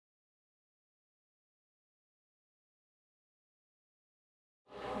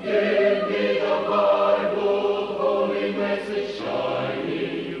Give me the Bible, holy message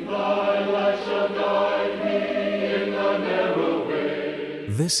shining, thy light shall guide me in the narrow way.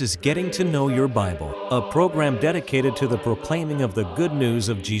 This is Getting to Know Your Bible, a program dedicated to the proclaiming of the good news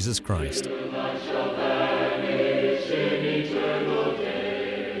of Jesus Christ. Light shall vanish in eternal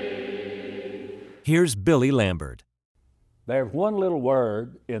day. Here's Billy Lambert. There's one little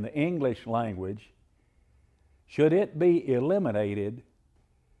word in the English language. Should it be eliminated,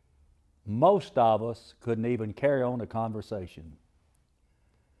 most of us couldn't even carry on a conversation,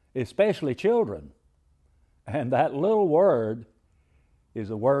 especially children. And that little word is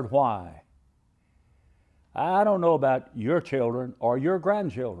the word why. I don't know about your children or your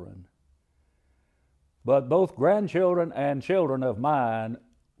grandchildren, but both grandchildren and children of mine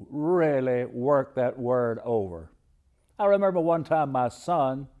really work that word over. I remember one time my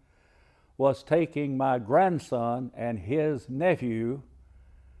son was taking my grandson and his nephew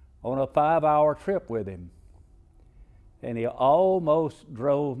on a 5-hour trip with him. And he almost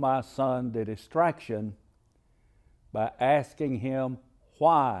drove my son to distraction by asking him,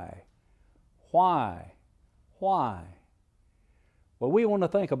 why? Well, we want to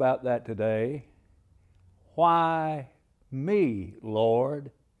think about that today. Why me,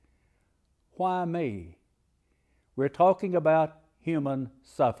 Lord? Why me? We're talking about human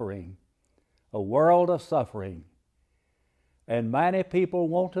suffering, a world of suffering. And many people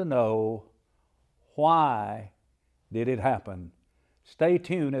want to know, why did it happen? Stay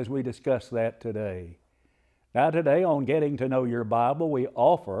tuned as we discuss that today. Now today on Getting to Know Your Bible, we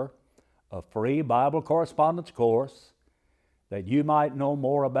offer a free Bible correspondence course. That you might know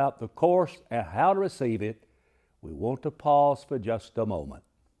more about the course and how to receive it, we want to pause for just a moment.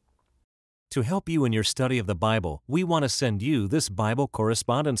 To help you in your study of the Bible, we want to send you this Bible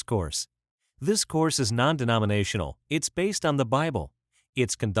correspondence course. This course is non-denominational. It's based on the Bible.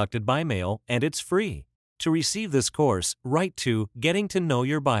 It's conducted by mail, and it's free. To receive this course, write to Getting to Know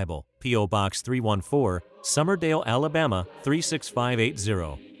Your Bible, P.O. Box 314, Summerdale, Alabama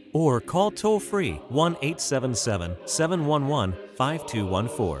 36580, or call toll-free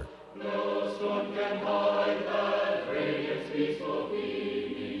 1-877-711-5214. No storm can hide that radiance peaceful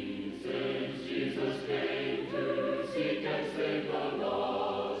beaming, since Jesus came to seek and save the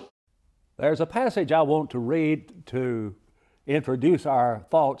lost. There's a passage I want to read to introduce our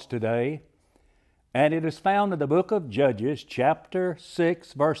thoughts today, and it is found in the book of Judges, chapter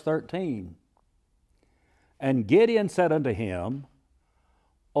 6, verse 13. And Gideon said unto him,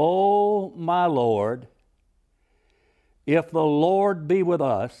 O my Lord, if the Lord be with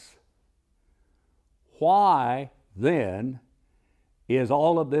us, why then is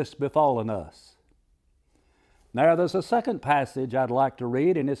all of this befallen us? Now there's a second passage I'd like to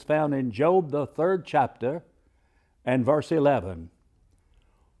read, and it's found in Job, the 3rd chapter, and verse 11.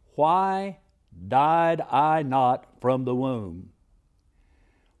 Why died I not from the womb?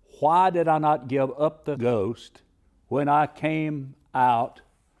 Why did I not give up the ghost when I came out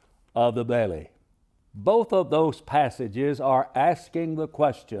of the belly? Both of those passages are asking the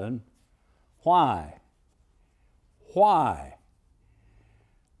question, why? Why?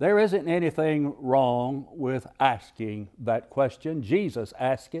 There isn't anything wrong with asking that question. Jesus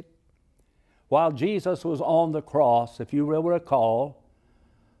asked it. While Jesus was on the cross, if you will recall,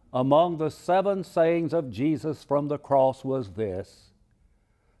 among the 7 sayings of Jesus from the cross was this,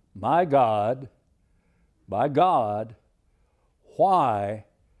 my God, why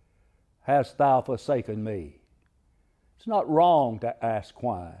hast thou forsaken me? It's not wrong to ask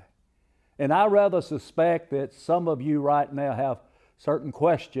why. And I rather suspect that some of you right now have certain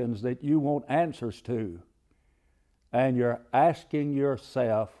questions that you want answers to, and you're asking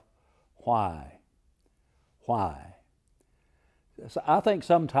yourself, why? Why? So I think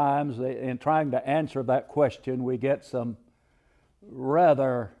sometimes in trying to answer that question, we get some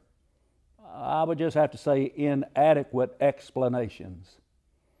rather, I would just have to say, inadequate explanations.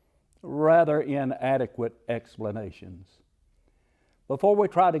 Rather inadequate explanations. Before we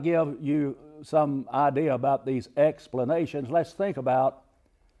try to give you some idea about these explanations, let's think about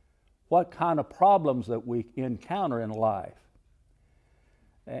what kind of problems that we encounter in life.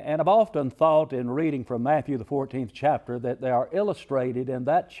 And I've often thought in reading from Matthew, the 14th chapter, that they are illustrated in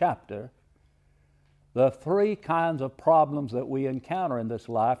that chapter the 3 kinds of problems that we encounter in this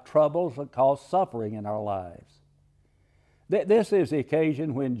life, troubles that cause suffering in our lives. This is the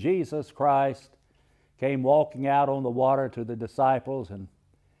occasion when Jesus Christ came walking out on the water to the disciples,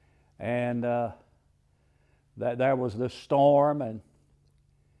 and there was this storm,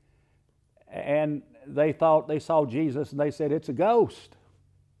 and they thought they saw Jesus, and they said, it's a ghost.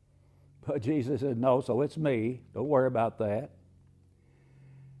 But Jesus said, no, so it's me. Don't worry about that.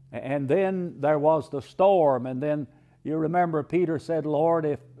 And then there was the storm, and then you remember Peter said,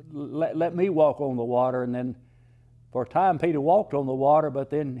 Lord, let me walk on the water. And then for a time Peter walked on the water, but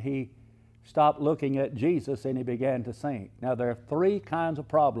then he stopped looking at Jesus and he began to sink. Now there are three kinds of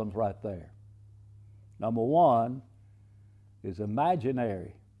problems right there. Number one is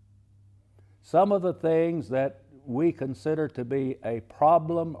imaginary. Some of the things that we consider to be a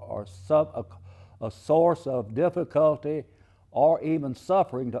problem or a source of difficulty or even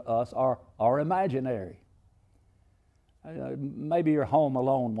suffering to us are imaginary. Maybe you're home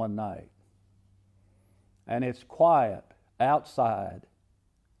alone one night and it's quiet outside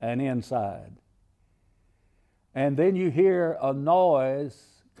and inside. And then you hear a noise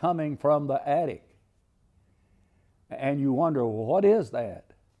coming from the attic. And you wonder, well, what is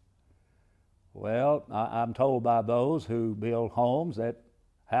that? Well, I'm told by those who build homes that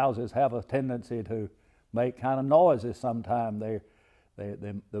houses have a tendency to make kind of noises sometimes.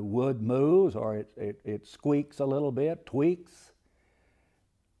 The wood moves or it squeaks a little bit, tweaks.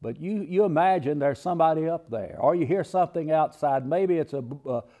 But you imagine there's somebody up there, or you hear something outside. Maybe it's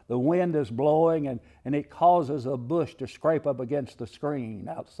the wind is blowing and it causes a bush to scrape up against the screen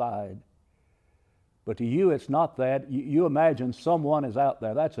outside. But to you, it's not that. You imagine someone is out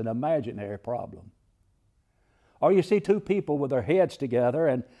there. That's an imaginary problem. Or you see two people with their heads together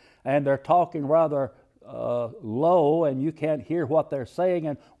and they're talking rather low and you can't hear what they're saying,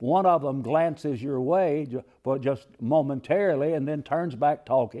 and one of them glances your way for just momentarily and then turns back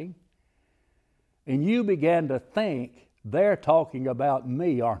talking. And you begin to think, they're talking about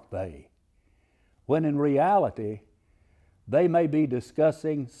me, aren't they? When in reality, they may be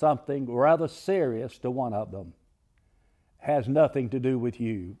discussing something rather serious to one of them. Has nothing to do with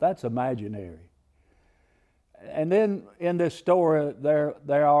you. That's imaginary. And then in this story, there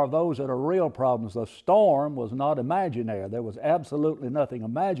are those that are real problems. The storm was not imaginary. There was absolutely nothing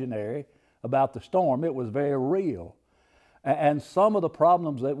imaginary about the storm. It was very real. And some of the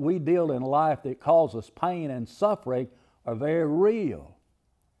problems that we deal in life that cause us pain and suffering are very real.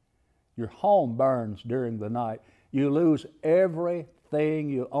 Your home burns during the night. You lose everything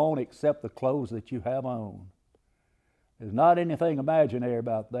you own except the clothes that you have on. There's not anything imaginary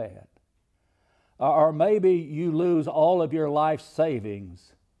about that. Or maybe you lose all of your life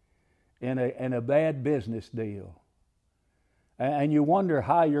savings in a bad business deal. And you wonder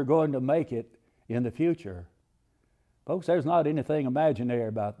how you're going to make it in the future. Folks, there's not anything imaginary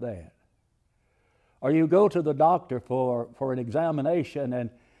about that. Or you go to the doctor for an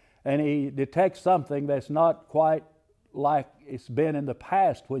examination and he detects something that's not quite like it's been in the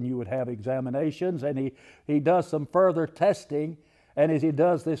past when you would have examinations, and he does some further testing, and as he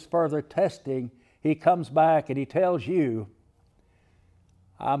does this further testing, he comes back and he tells you,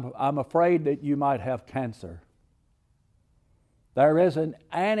 I'm afraid that you might have cancer. There isn't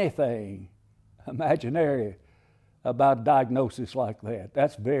anything imaginary about a diagnosis like that.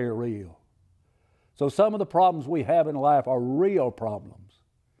 That's very real. So some of the problems we have in life are real problems.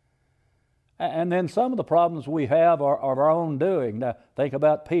 And then some of the problems we have are of our own doing. Now, think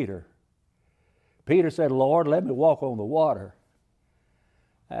about Peter. Peter said, Lord, let me walk on the water.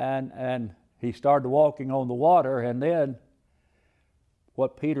 And he started walking on the water, and then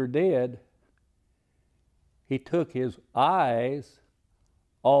what Peter did, he took his eyes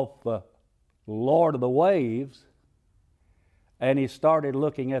off the Lord of the waves, and he started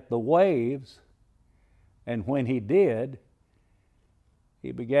looking at the waves, and when he did,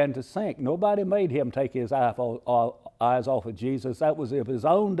 he began to sink. Nobody made him take his eyes off of Jesus. That was of his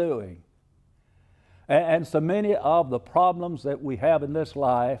own doing. And so many of the problems that we have in this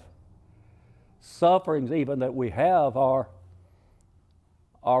life, sufferings even that we have, are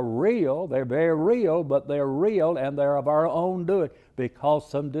real. They're very real, but they're real and they're of our own doing because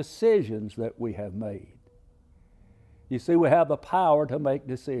some decisions that we have made. You see, we have the power to make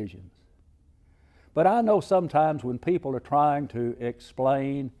decisions. But I know sometimes when people are trying to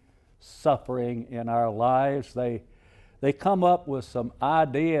explain suffering in our lives, they come up with some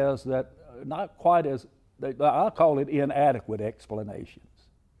ideas that not quite as, I call it inadequate explanations.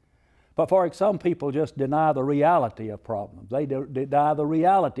 But for some people just deny the reality of problems. They deny the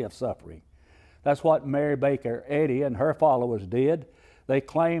reality of suffering. That's what Mary Baker Eddy and her followers did. They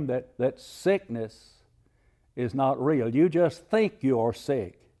claimed that sickness is not real. You just think you're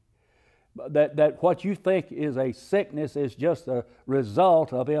sick. That what you think is a sickness is just a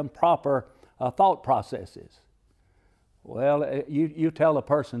result of improper thought processes. Well, you tell a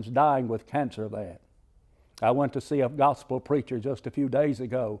person's dying with cancer that. I went to see a gospel preacher just a few days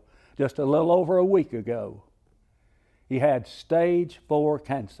ago, just a little over a week ago. He had stage 4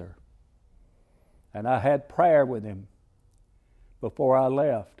 cancer. And I had prayer with him before I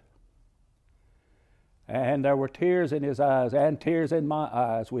left. And there were tears in his eyes and tears in my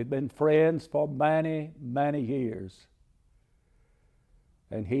eyes. We'd been friends for many, many years.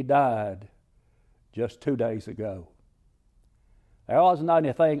 And he died just 2 days ago. There wasn't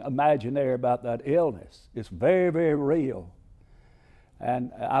anything imaginary about that illness. It's very, very real.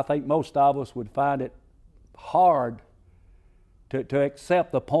 And I think most of us would find it hard to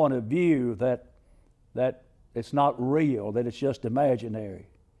accept the point of view that it's not real, that it's just imaginary.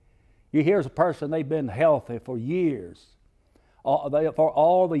 You hear a person, they've been healthy for years. For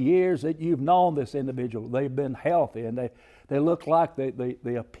all the years that you've known this individual, they've been healthy, and they look like the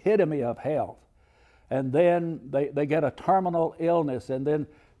epitome of health. And then they get a terminal illness, and then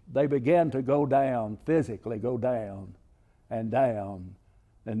they begin to go down, physically go down and down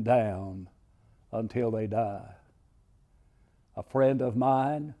and down until they die. A friend of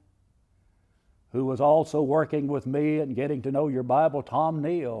mine who was also working with me and getting to know your Bible, Tom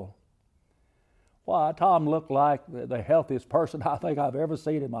Neal. Why, Tom looked like the healthiest person I think I've ever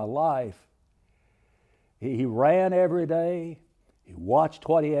seen in my life. He ran every day. He watched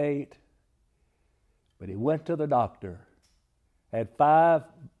what he ate. But he went to the doctor, had 5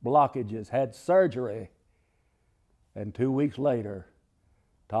 blockages, had surgery, and 2 weeks later,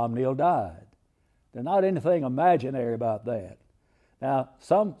 Tom Neal died. There's not anything imaginary about that. Now,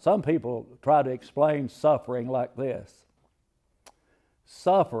 some people try to explain suffering like this.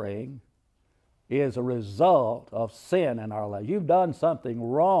 Suffering is a result of sin in our life. You've done something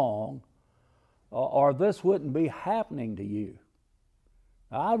wrong, or this wouldn't be happening to you.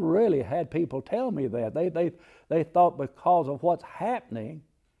 I've really had people tell me that. They thought because of what's happening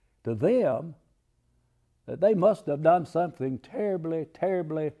to them that they must have done something terribly,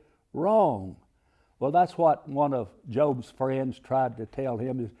 terribly wrong. Well, that's what one of Job's friends tried to tell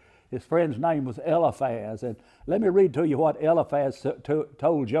him. His friend's name was Eliphaz. And let me read to you what Eliphaz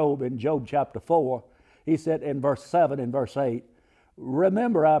told Job in Job chapter 4. He said in verse 7 and verse 8,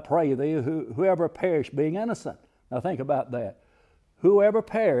 "Remember, I pray thee, whoever perished being innocent." Now think about that. Whoever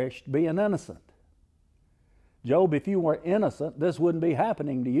perished being innocent. Job, if you were innocent, this wouldn't be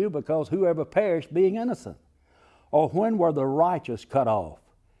happening to you, because whoever perished being innocent. Or when were the righteous cut off?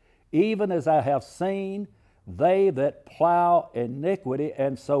 Even as I have seen, they that plow iniquity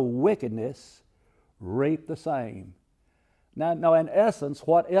and sow wickedness reap the same. Now, in essence,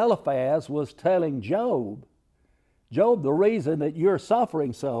 what Eliphaz was telling Job, the reason that you're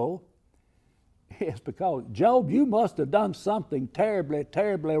suffering so is because, Job, you must have done something terribly,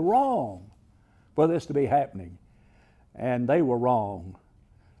 terribly wrong for this to be happening. And they were wrong.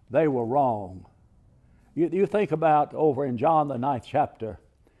 They were wrong. You think about over in John the 9th chapter,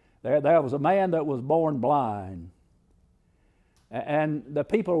 there was a man that was born blind. And the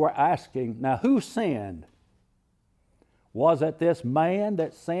people were asking, now who sinned? Was it this man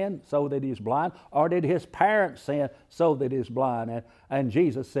that sinned so that he's blind? Or did his parents sin so that he's blind? And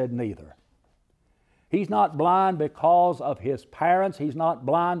Jesus said neither. He's not blind because of his parents. He's not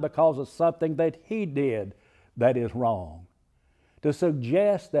blind because of something that he did that is wrong. To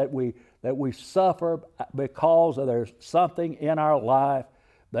suggest that we suffer because there's something in our life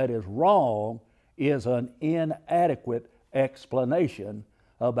that is wrong is an inadequate explanation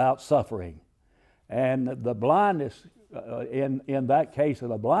about suffering. And the blindness, in that case of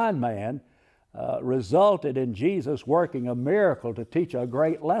the blind man, resulted in Jesus working a miracle to teach a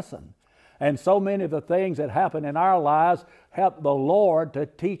great lesson. And so many of the things that happen in our lives help the Lord to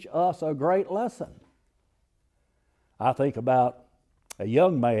teach us a great lesson. I think about a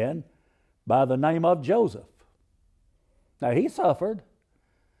young man by the name of Joseph. Now, he suffered.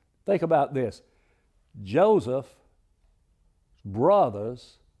 Think about this. Joseph's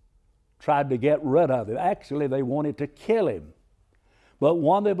brothers tried to get rid of him. Actually, they wanted to kill him. But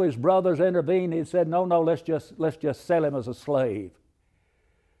one of his brothers intervened. He said, no, let's just sell him as a slave.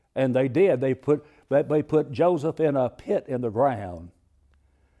 And they did. They put Joseph in a pit in the ground.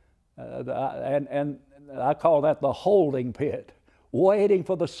 And I call that the holding pit, waiting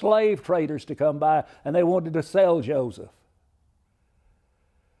for the slave traders to come by, and they wanted to sell Joseph.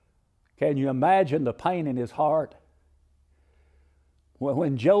 Can you imagine the pain in his heart?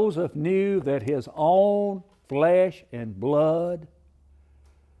 When Joseph knew that his own flesh and blood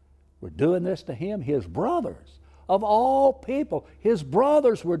were doing this to him, his brothers, of all people, his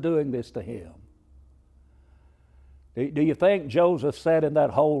brothers were doing this to him. Do you think Joseph sat in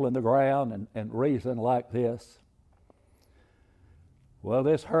that hole in the ground and reasoned like this? Well,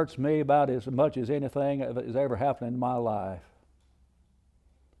 this hurts me about as much as anything that has ever happened in my life.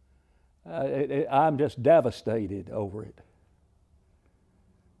 I'm just devastated over it.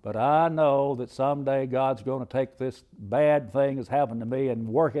 But I know that someday God's going to take this bad thing that's happened to me and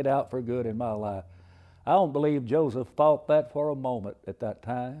work it out for good in my life. I don't believe Joseph thought that for a moment at that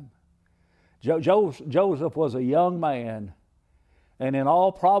time. Joseph was a young man, and in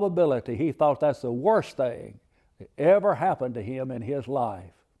all probability, he thought that's the worst thing that ever happened to him in his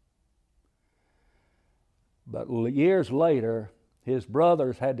life. But years later, his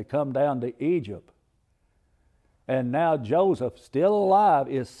brothers had to come down to Egypt. And now Joseph, still alive,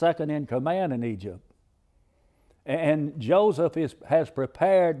 is second in command in Egypt. And Joseph has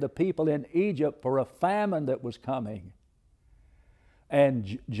prepared the people in Egypt for a famine that was coming.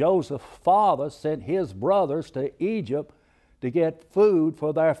 And Joseph's father sent his brothers to Egypt to get food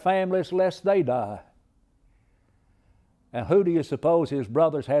for their families lest they die. And who do you suppose his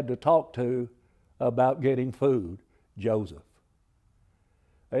brothers had to talk to about getting food? Joseph.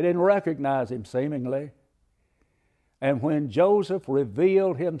 They didn't recognize him, seemingly. And when Joseph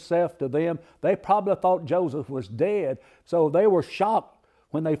revealed himself to them, they probably thought Joseph was dead. So they were shocked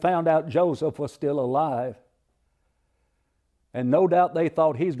when they found out Joseph was still alive. And no doubt they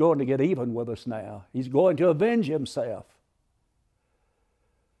thought, he's going to get even with us now. He's going to avenge himself.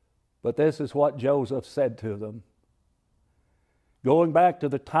 But this is what Joseph said to them. Going back to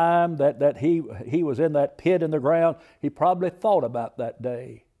the time that he was in that pit in the ground, he probably thought about that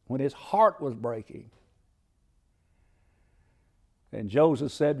day when his heart was breaking. And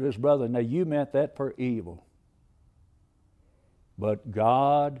Joseph said to his brother, now you meant that for evil, but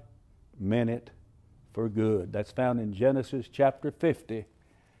God meant it for good. That's found in Genesis chapter 50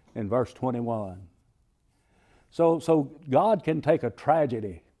 and verse 21. So God can take a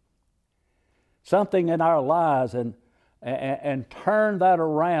tragedy, something in our lives, and turn that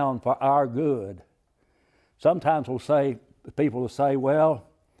around for our good. Sometimes people will say, well,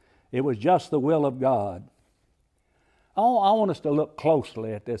 it was just the will of God. I want us to look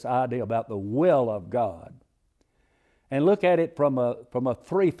closely at this idea about the will of God and look at it from a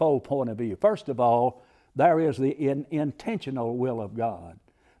threefold point of view. First of all, there is the intentional will of God.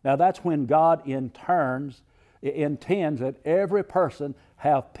 Now that's when God intends that every person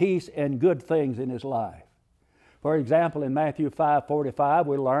have peace and good things in his life. For example, in Matthew 5:45,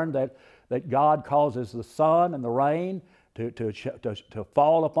 we learn that God causes the sun and the rain to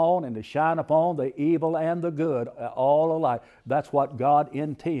fall upon and to shine upon the evil and the good all alike. That's what God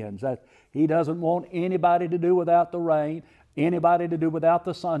intends. That He doesn't want anybody to do without the rain, anybody to do without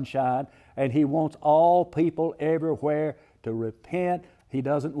the sunshine, and He wants all people everywhere to repent. He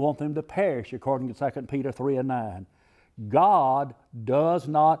doesn't want them to perish, according to 2 Peter 3:9. God does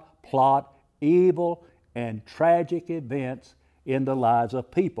not plot evil and tragic events in the lives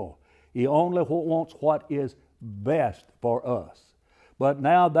of people. He only wants what is best for us. But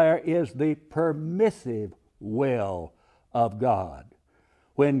now there is the permissive will of God.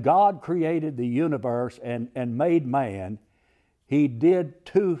 When God created the universe and made man, He did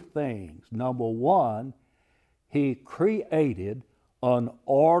two things. Number one, He created an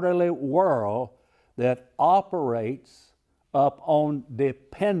orderly world that operates upon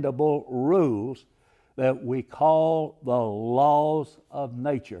dependable rules that we call the laws of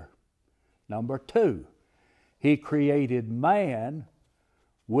nature. Number two, He created man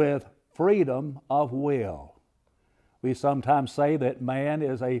with freedom of will. We sometimes say that man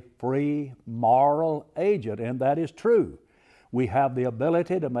is a free moral agent, and that is true. We have the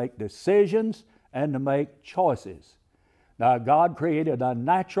ability to make decisions and to make choices. Now, God created a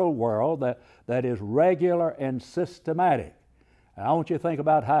natural world that is regular and systematic. And I want you to think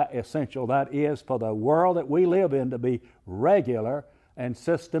about how essential that is for the world that we live in to be regular and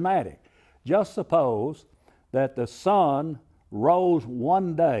systematic. Just suppose that the sun rose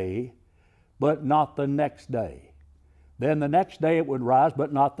one day, but not the next day. Then the next day it would rise,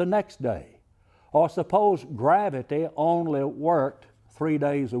 but not the next day. Or suppose gravity only worked 3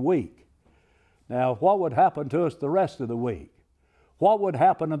 days a week. Now, what would happen to us the rest of the week? What would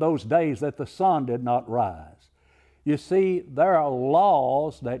happen in those days that the sun did not rise? You see, there are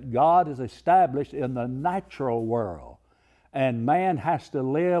laws that God has established in the natural world, and man has to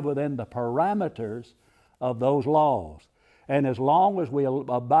live within the parameters of those laws. And as long as we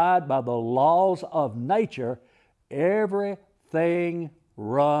abide by the laws of nature, everything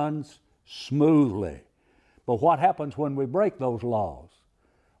runs smoothly. But what happens when we break those laws?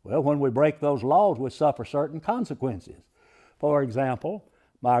 Well, when we break those laws, we suffer certain consequences. For example,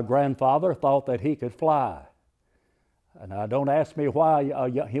 my grandfather thought that he could fly. And don't ask me why,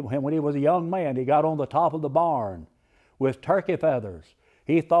 when he was a young man, he got on the top of the barn with turkey feathers.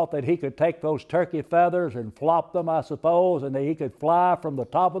 He thought that he could take those turkey feathers and flop them, I suppose, and that he could fly from the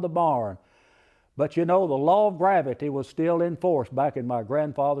top of the barn. But you know, the law of gravity was still in force back in my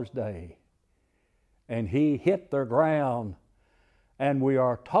grandfather's day. And he hit the ground, And we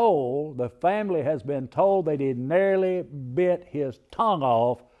are told, the family has been told that he nearly bit his tongue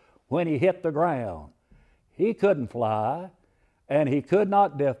off when he hit the ground. He couldn't fly, and he could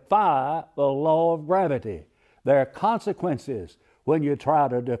not defy the law of gravity. There are consequences when you try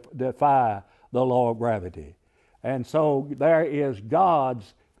to defy the law of gravity. And so there is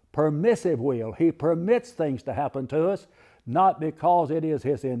God's permissive will. He permits things to happen to us, not because it is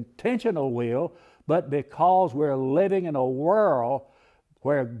His intentional will, but because we're living in a world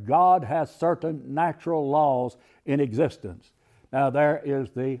where God has certain natural laws in existence. Now, there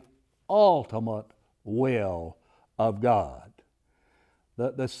is the ultimate will of God.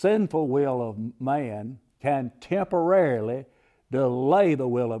 The sinful will of man can temporarily delay the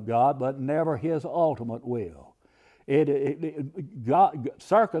will of God, but never His ultimate will.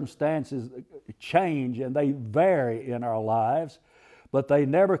 Circumstances change and they vary in our lives, but they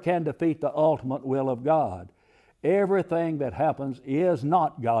never can defeat the ultimate will of God. Everything that happens is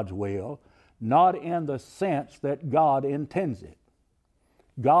not God's will, not in the sense that God intends it.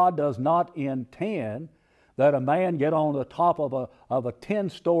 God does not intend that a man get on the top of a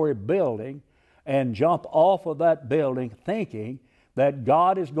 10-story building and jump off of that building thinking that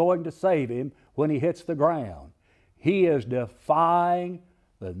God is going to save him when he hits the ground. He is defying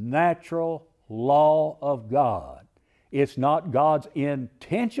the natural law of God. It's not God's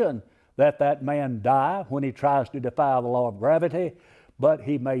intention that that man die when he tries to defy the law of gravity, but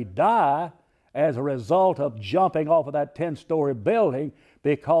he may die as a result of jumping off of that 10-story building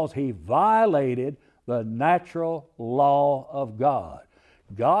because he violated the natural law of God.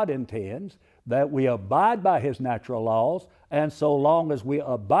 God intends that we abide by His natural laws, and so long as we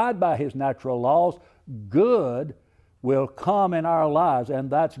abide by His natural laws, good will come in our lives, and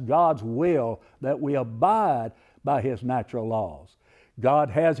that's God's will, that we abide by His natural laws. God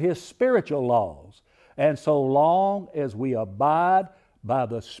has His spiritual laws, and so long as we abide by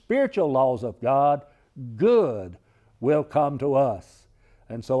the spiritual laws of God, good will come to us.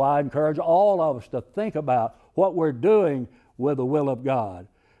 And so I encourage all of us to think about what we're doing with the will of God.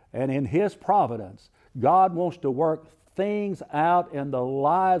 And in His providence, God wants to work things out in the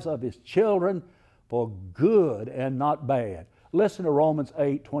lives of His children for good and not bad. Listen to Romans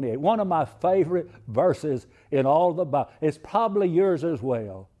 8:28, one of my favorite verses in all of the Bible. It's probably yours as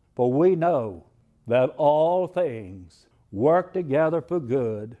well. For we know that all things work together for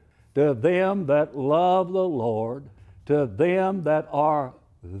good to them that love the Lord, to them that are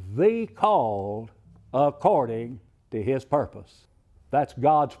the called according to His purpose. That's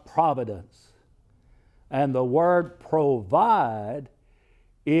God's providence. And the word provide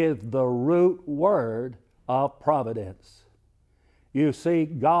is the root word of providence. You see,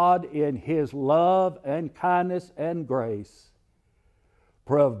 God in His love and kindness and grace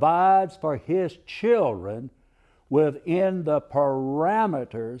provides for His children within the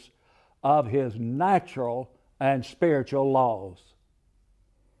parameters of His natural and spiritual laws.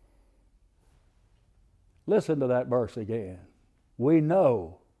 Listen to that verse again. We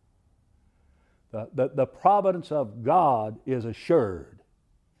know that the providence of God is assured.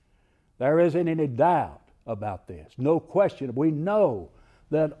 There isn't any doubt about this. No question. We know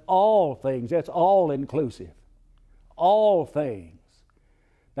that all things, it's all inclusive. All things.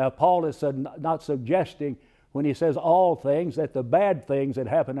 Now, Paul is not suggesting when he says all things that the bad things that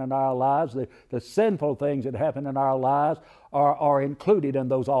happen in our lives, the sinful things that happen in our lives are included in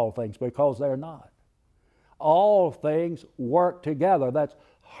those all things, because they're not. All things work together. That's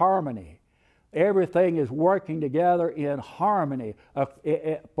harmony. Everything is working together in harmony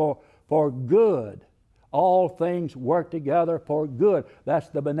for good. All things work together for good. That's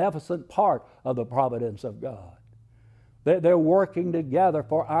the beneficent part of the providence of God. They're working together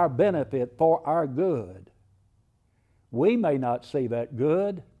for our benefit, for our good. We may not see that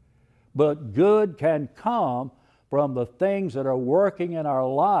good, but good can come from the things that are working in our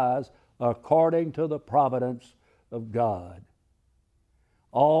lives according to the providence of God.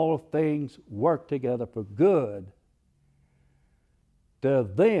 All things work together for good to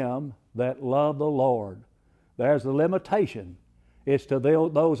them that love the Lord. There's the limitation. It's to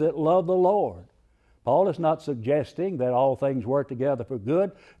those that love the Lord. Paul is not suggesting that all things work together for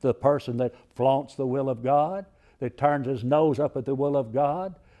good to the person that flaunts the will of God, that turns his nose up at the will of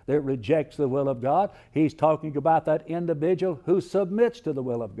God, that rejects the will of God. He's talking about that individual who submits to the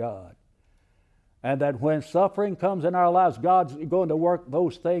will of God. And that when suffering comes in our lives, God's going to work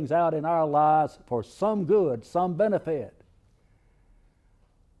those things out in our lives for some good, some benefit.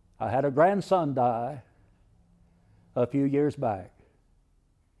 I had a grandson die a few years back.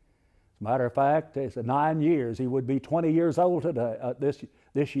 As a matter of fact, it's 9 years. He would be 20 years old today,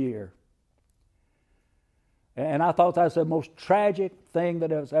 this year. And I thought that's the most tragic thing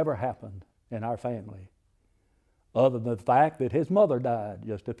that has ever happened in our family, other than the fact that his mother died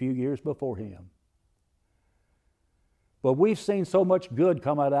just a few years before him. But we've seen so much good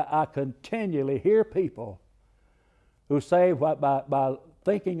come out of that. I continually hear people who say by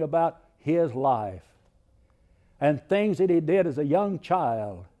thinking about his life and things that he did as a young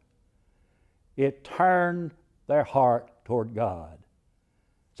child, it turned their heart toward God.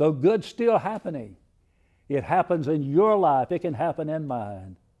 So good's still happening. It happens in your life. It can happen in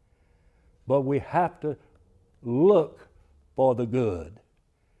mine. But we have to look for the good.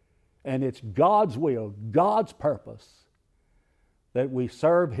 And it's God's will, God's purpose, that we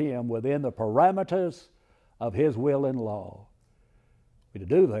serve Him within the parameters of His will and law. To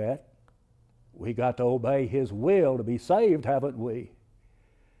do that, we got to obey His will to be saved, haven't we?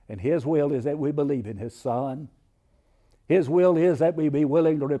 And His will is that we believe in His Son. His will is that we be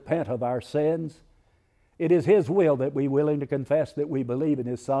willing to repent of our sins. It is His will that we be willing to confess that we believe in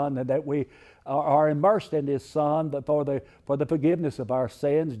His Son and that we are immersed in His Son for the forgiveness of our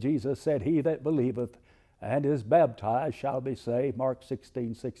sins. Jesus said, "He that believeth and is baptized shall be saved," Mark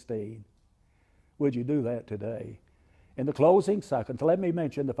 16:16. Would you do that today? In the closing seconds, let me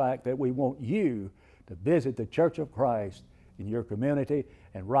mention the fact that we want you to visit the Church of Christ in your community,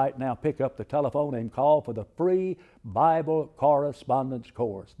 and right now pick up the telephone and call for the free Bible correspondence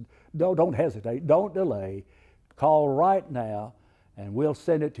course. Don't hesitate, don't delay. Call right now and we'll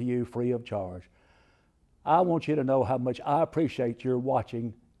send it to you free of charge. I want you to know how much I appreciate your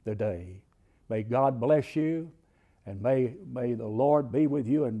watching the day. May God bless you, and may the Lord be with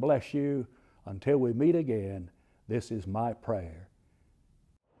you and bless you until we meet again. This is my prayer.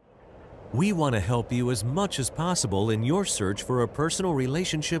 We want to help you as much as possible in your search for a personal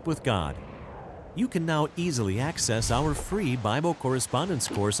relationship with God. You can now easily access our free Bible correspondence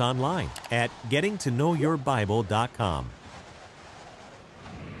course online at gettingtoknowyourbible.com.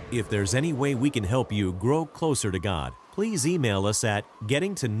 If there's any way we can help you grow closer to God, please email us at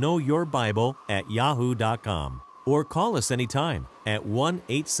gettingtoknowyourbible@yahoo.com or call us anytime at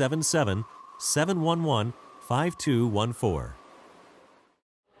 1-877-711-5214.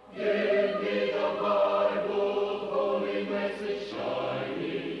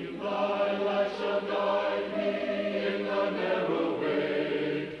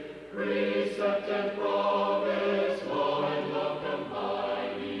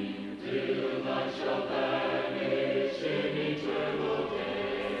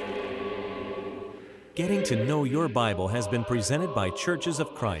 Getting to Know Your Bible has been presented by Churches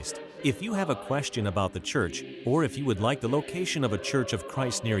of Christ. If you have a question about the church, or if you would like the location of a Church of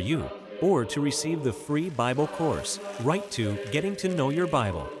Christ near you, or to receive the free Bible course, write to Getting to Know Your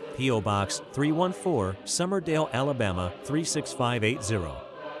Bible, P.O. Box 314, Summerdale, Alabama 36580,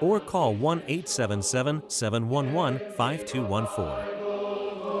 or call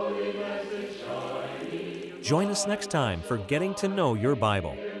 1-877-711-5214. Join us next time for Getting to Know Your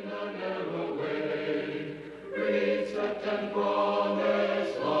Bible.